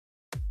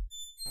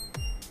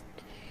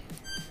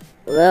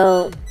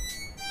Well,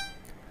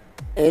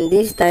 in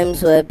these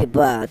times where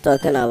people are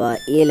talking about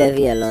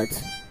E-Levy a lot,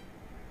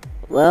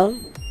 well,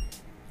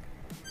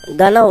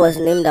 Ghana was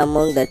named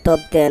among the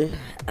top 10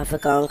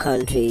 African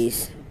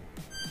countries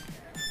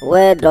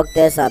where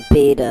doctors are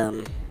paid a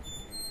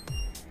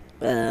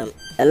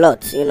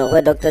lot,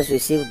 where doctors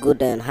receive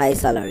good and high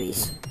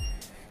salaries.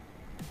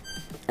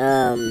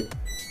 In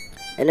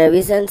a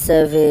recent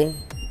survey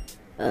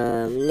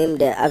named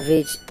the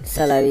Average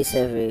Salary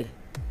Survey,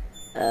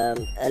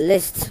 a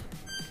list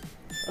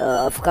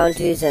of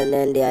countries, and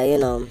then their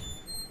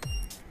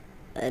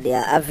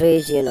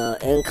average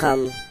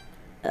income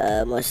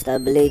was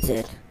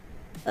tabulated.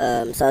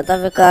 South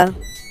Africa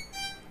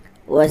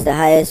was the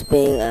highest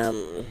paying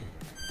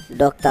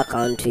doctor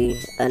country,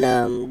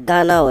 and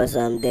Ghana was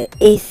the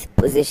 8th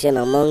position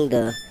among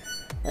the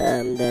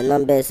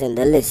numbers in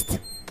the list.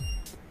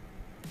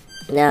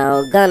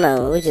 Now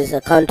Ghana, which is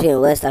a country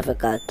in West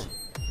Africa,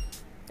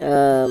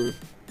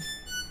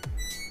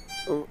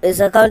 is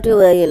a country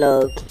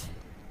where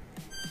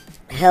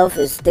health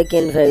is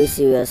taken very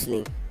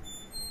seriously,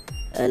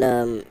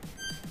 and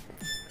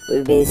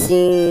we've been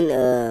seeing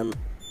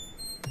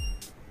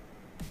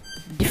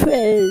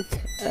different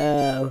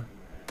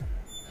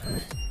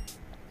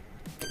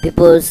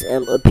people's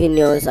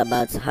opinions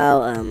about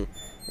how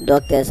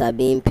doctors are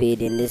being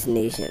paid in this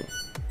nation.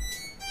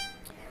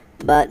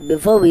 But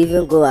before we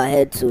even go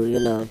ahead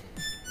to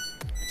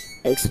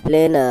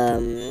explain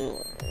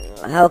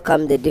how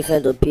come the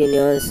different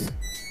opinions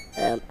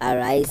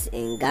arise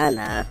in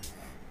Ghana,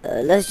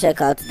 let's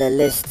check out the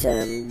list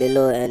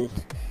below, and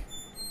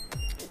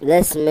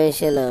let's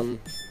mention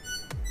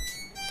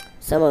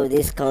some of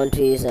these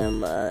countries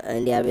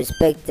and their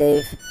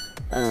respective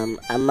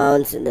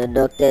amounts the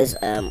doctors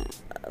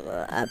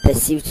are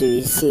perceived to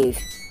receive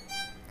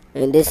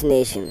in this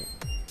nation.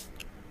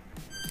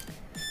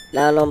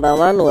 Now, number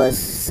one was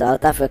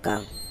South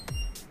Africa.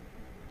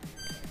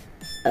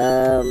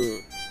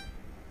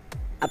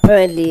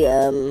 Apparently,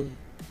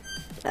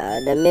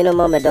 the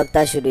minimum a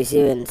doctor should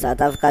receive in South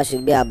Africa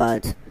should be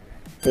about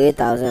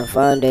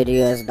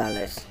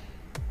 $3,400.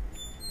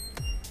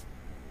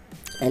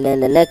 And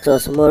then the next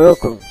was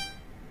Morocco,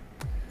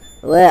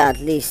 where at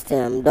least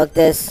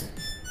doctors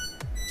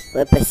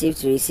were perceived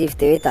to receive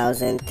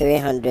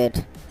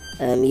 $3,300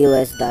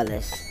 US.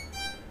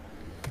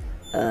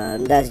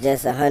 That's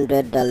just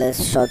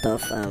 $100 short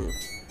of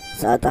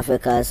South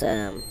Africa's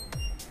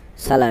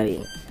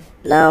salary.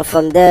 Now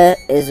from there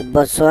is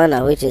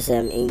Botswana, which is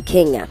in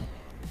Kenya.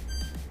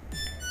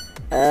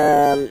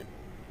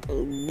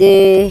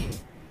 They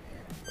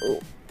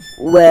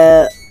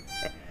were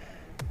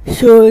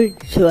shown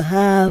to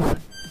have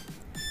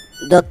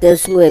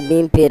doctors who were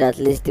being paid at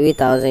least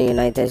 3,000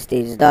 United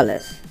States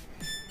dollars.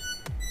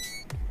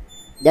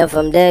 Then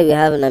from there we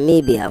have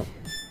Namibia.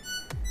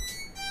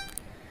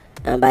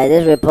 And by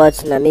this report,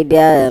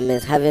 Namibia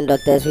is having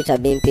doctors which are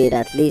being paid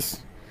at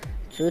least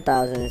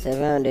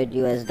 $2,700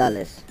 US.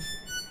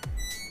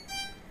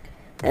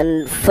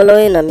 And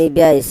following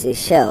Namibia is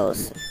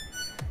Seychelles.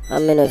 How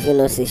many of you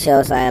know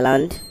Seychelles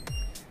Island?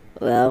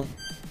 Well,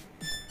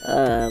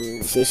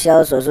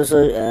 Seychelles was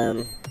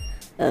also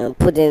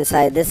put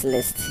inside this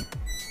list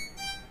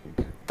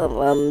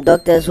of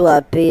doctors who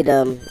are paid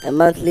a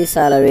monthly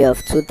salary of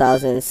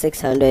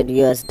 $2,600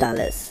 US.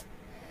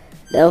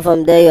 Then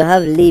from there you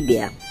have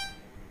Libya,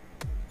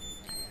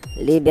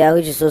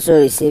 which is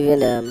also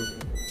receiving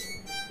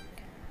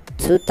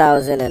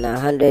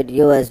 $2,100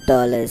 US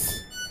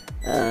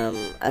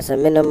as a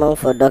minimum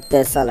for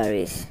doctor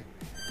salaries.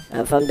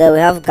 And from there we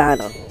have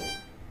Ghana.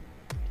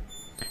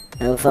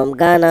 And from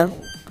Ghana,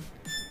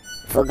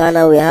 for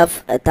Ghana we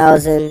have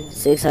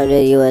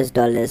 $1,600 US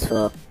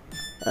for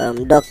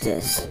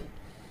doctors.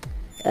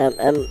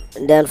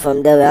 Then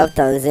from there we have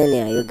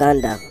Tanzania,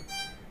 Uganda,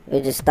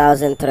 which is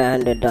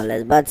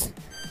 $1,300. But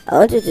I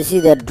want you to see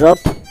the drop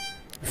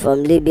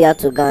from Libya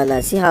to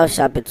Ghana. See how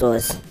sharp it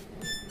was,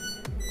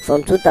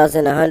 from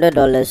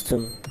 $2,100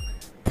 to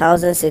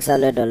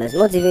 $1,600.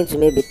 Not even to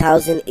maybe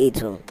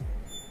 $1,800.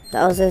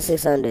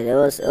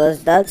 $1,600. It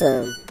was that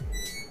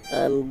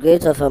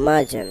great of a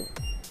margin.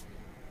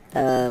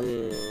 I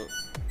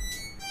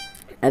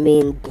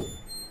mean,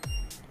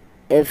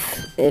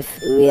 if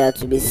we are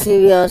to be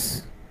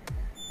serious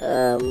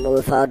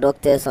with our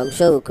doctors, I'm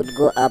sure we could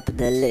go up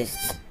the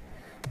list.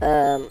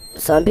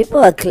 Some people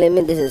are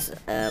claiming this is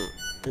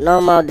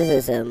normal,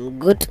 this is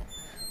good,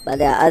 but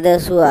there are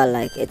others who are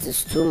like it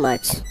is too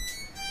much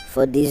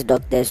for these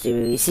doctors to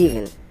be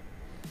receiving.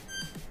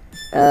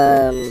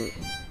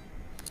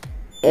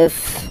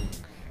 If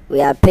we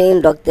are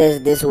paying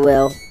doctors this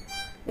well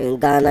in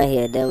Ghana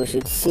here, then we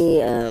should see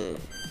a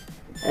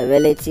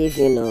relative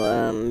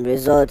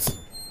results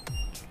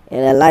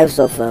in the lives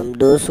of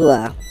those who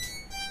are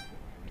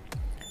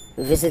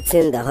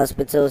visiting the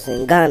hospitals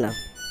in Ghana.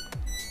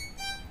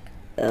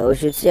 We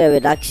should see a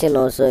reduction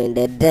also in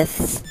the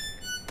deaths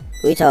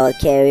which are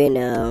occurring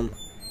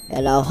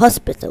in our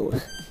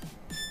hospitals.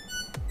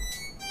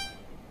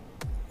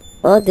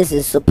 All this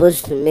is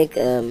supposed to make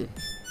us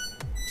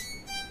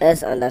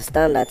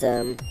understand that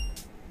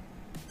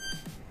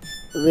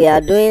we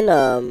are doing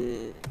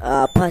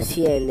our part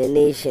here in the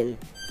nation,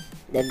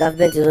 the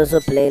government is also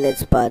playing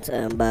its part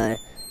by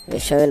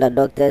ensuring that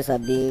doctors are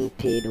being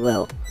paid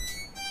well.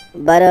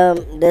 But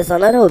there's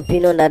another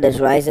opinion that is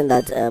rising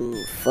that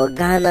for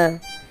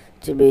Ghana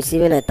to be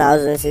receiving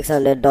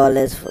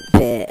 $1,600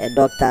 per a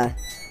doctor,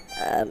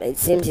 it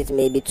seems it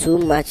may be too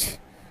much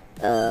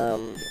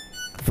um,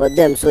 for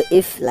them. So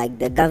if like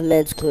the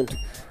government could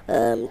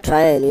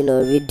try and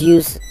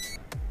reduce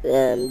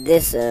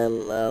this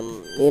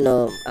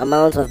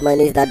amount of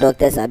money that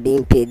doctors are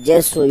being paid,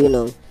 just so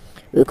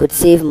we could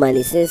save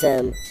money, since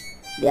there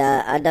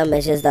are other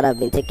measures that have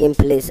been taking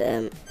place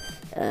um,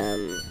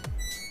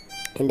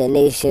 in the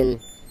nation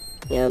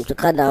to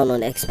cut down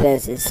on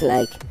expenses.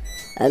 Like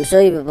I'm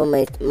sure you people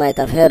might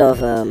have heard of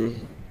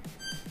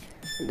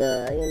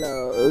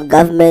the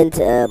government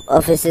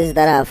offices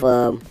that have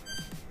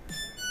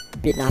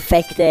been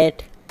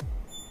affected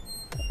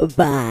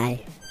by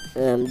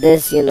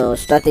this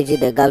strategy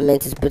the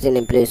government is putting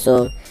in place.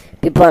 So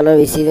people are not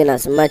receiving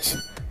as much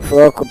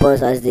fuel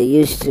coupons as they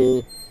used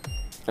to.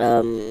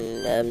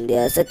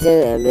 There are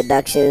certain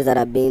reductions that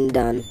are being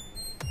done,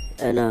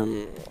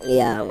 and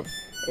yeah,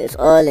 it's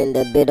all in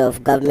the bid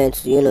of government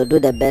to do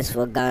the best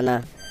for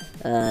Ghana.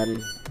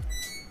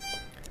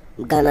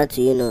 Ghana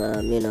to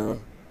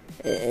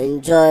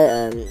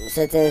enjoy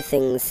certain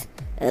things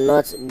and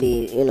not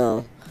be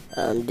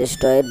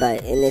destroyed by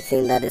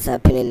anything that is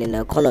happening in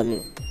the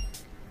economy.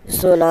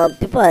 So now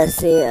people are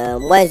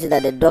saying, why is it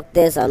that the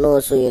doctors are not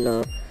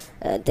also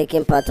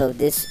taking part of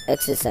this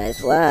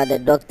exercise? Why are the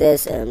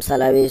doctors'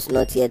 salaries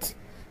not yet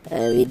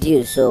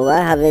reduced? So why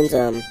haven't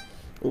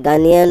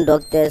Ghanaian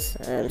doctors'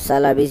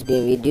 salaries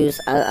been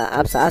reduced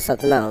as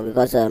of now?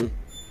 Because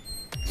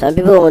some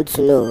people want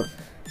to know,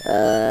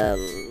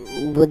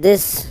 would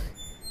this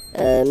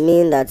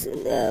mean that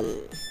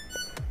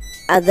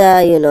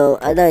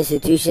other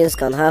institutions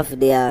can have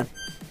their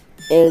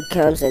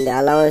incomes and their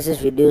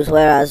allowances reduced,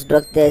 whereas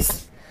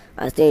doctors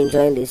are still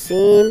enjoying the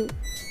same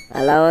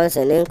allowance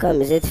and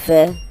income? Is it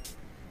fair?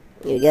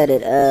 You get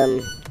it.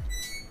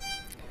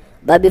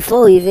 But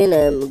before we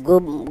even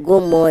go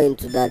more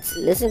into that,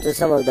 listen to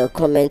some of the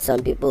comments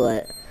some people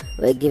were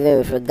giving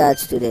with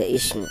regards to the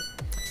issue.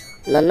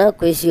 Nana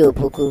Kwesi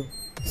Opoku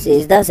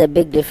says that's a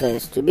big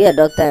difference to be a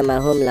doctor in my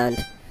homeland,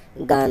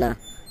 Ghana,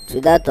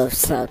 to that of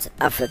South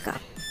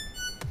Africa.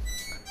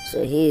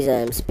 So he's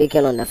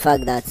speaking on the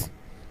fact that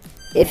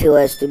if he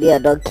was to be a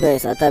doctor in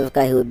South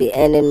Africa, he would be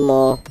earning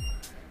more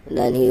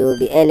than he will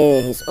be earning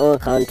in his own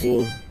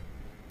country,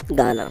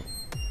 Ghana.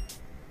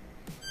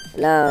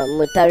 Now,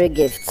 Mutari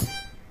Gift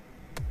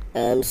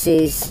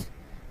says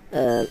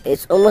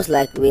it's almost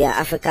like we are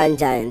African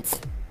giants,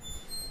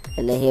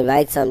 and then he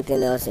writes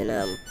something else in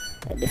a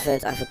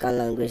different African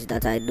language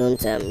that I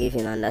don't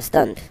even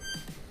understand.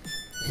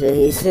 So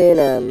he's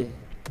saying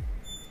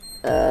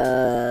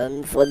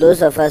for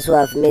those of us who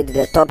have made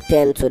the top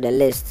 10 to the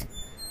list,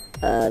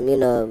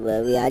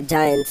 we are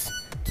giants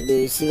to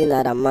be receiving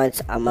that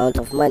amount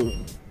of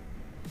money.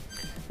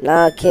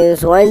 Now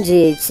Kings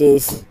 1GH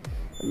says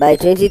by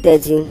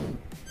 2030,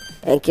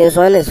 and Kings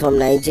 1 is from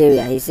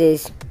Nigeria, he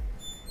says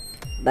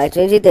by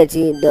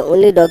 2030 the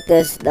only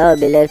doctors that will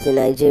be left in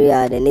Nigeria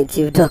are the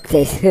native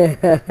doctors.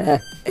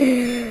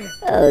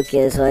 Oh,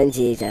 Kings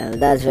 1GH,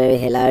 that's very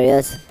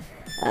hilarious.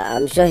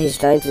 I'm sure he's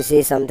trying to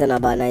say something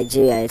about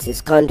Nigeria. It's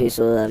his country,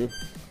 so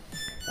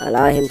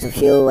allow him to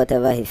feel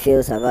whatever he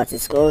feels about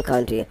his own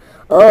country.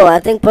 Oh, I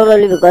think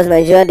probably because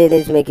Nigeria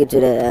didn't make it to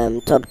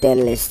the top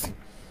 10 list.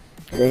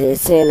 So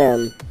he's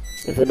saying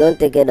if we don't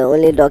take it, the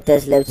only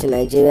doctors left in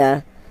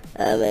Nigeria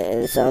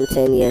in some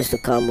 10 years to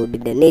come will be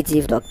the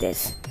native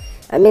doctors.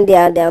 I mean, they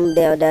are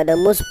the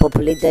most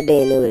populated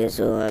there anyway,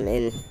 so I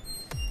mean,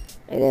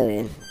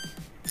 anyway,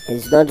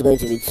 it's not going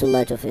to be too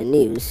much of a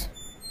news.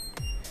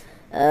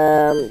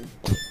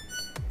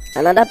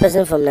 Another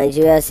person from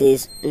Nigeria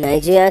says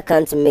Nigeria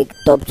can't make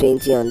top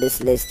 20 on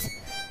this list.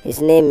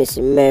 His name is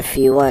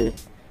Murphy One.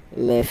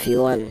 Okay,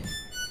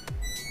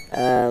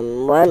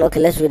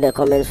 let's read the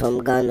comments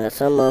from Ghana.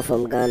 Someone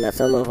from Ghana,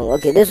 someone from,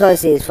 okay, this one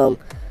says from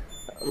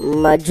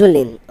Mark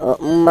Julin,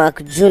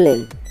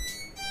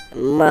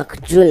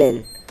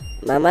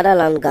 my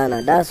motherland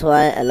Ghana. That's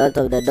why a lot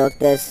of the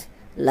doctors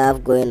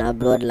love going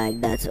abroad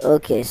like that.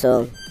 Okay,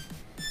 so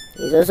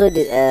he's also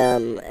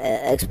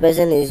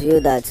expressing his view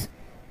that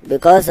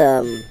because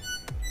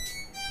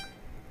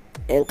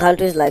in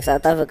countries like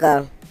South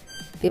Africa,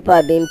 people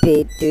are being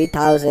paid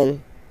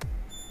 3,000,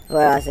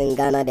 whereas in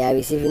Ghana they are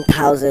receiving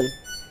 1,000.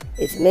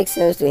 It makes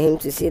sense to him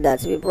to see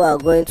that people are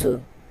going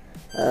to,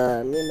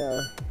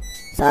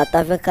 South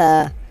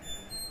Africa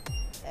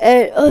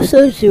and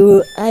also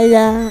to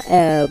other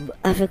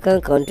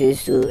African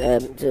countries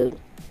to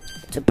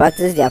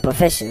practice their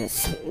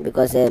professions,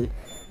 because they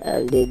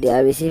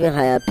are receiving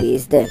higher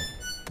pays there.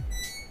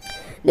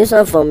 This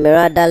one from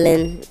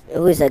Miradalin,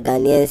 who is a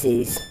Ghanaian,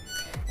 says,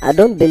 I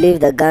don't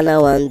believe the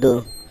Ghana one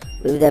though.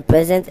 With the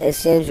present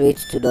exchange rate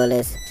to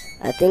dollars,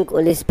 I think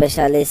only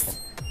specialists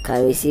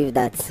can receive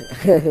that.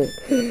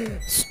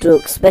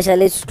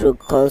 Specialist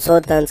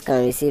consultants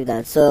can receive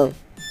that. So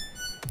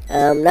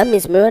That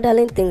means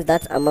Miradalin thinks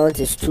that amount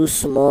is too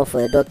small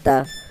for a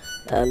doctor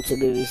to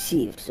be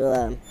received.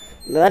 So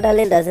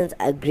Miradalin doesn't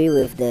agree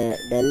with the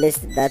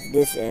list that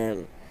this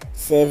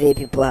survey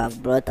people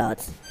have brought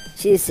out.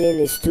 She's saying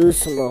it's too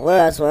small,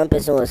 whereas one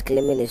person was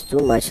claiming it's too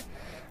much.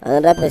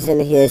 Another person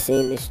here is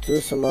saying it's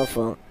too small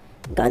for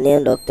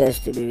Ghanaian doctors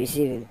to be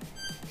receiving.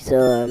 So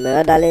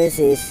Miradalin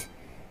says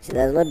she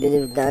does not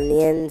believe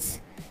Ghanaian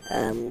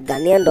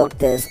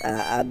doctors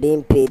are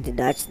being paid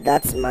that's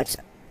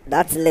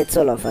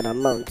little of an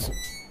amount.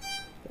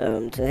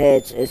 To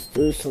her it's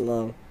too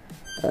small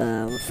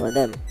for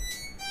them.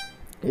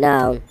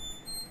 Now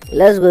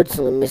let's go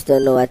to Mr.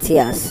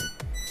 Noatias.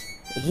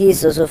 He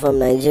is also from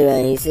Nigeria,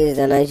 and he says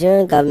the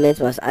Nigerian government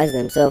must ask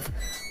themselves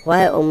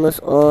why almost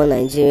all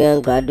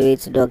Nigerian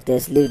graduate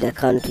doctors leave the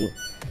country,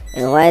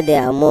 and why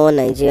there are more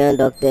Nigerian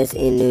doctors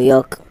in New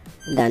York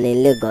than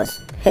in Lagos.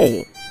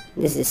 Hey,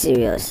 this is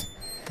serious.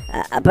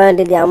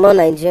 Apparently, there are more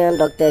Nigerian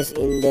doctors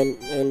in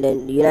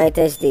the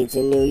United States,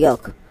 in New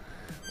York,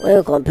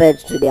 when compared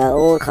to their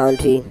own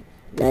country,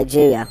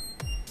 Nigeria.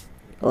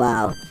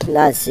 Wow,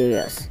 that's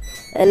serious.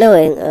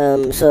 Anyway,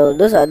 so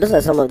those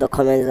are some of the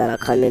comments that are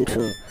coming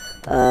through.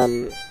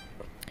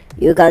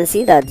 You can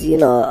see that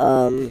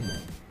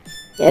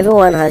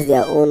everyone has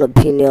their own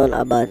opinion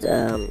about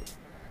the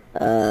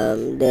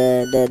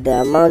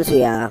amounts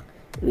we are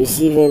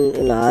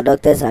receiving. Our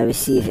doctors are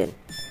receiving.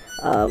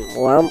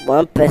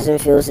 One person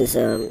feels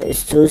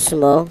it's too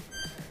small,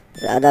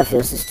 the other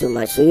feels it's too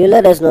much. So you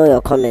let us know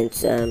your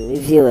comments,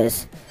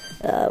 viewers.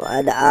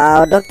 Are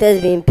our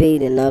doctors being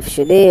paid enough?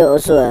 Should they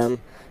also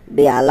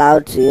be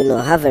allowed to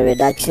have a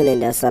reduction in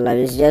their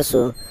salaries, just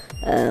so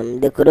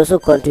they could also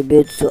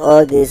contribute to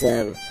all these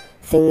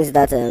things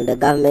that the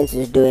government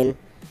is doing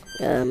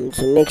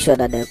to make sure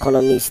that the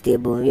economy is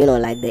stable,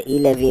 like the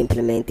e-levy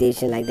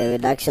implementation, like the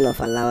reduction of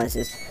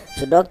allowances.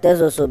 So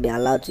doctors also be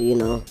allowed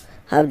to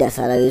have their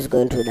salaries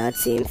going through that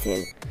same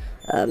thing.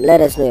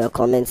 Let us know your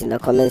comments in the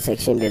comment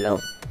section below.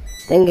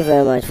 Thank you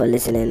very much for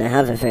listening, and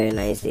have a very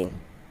nice day.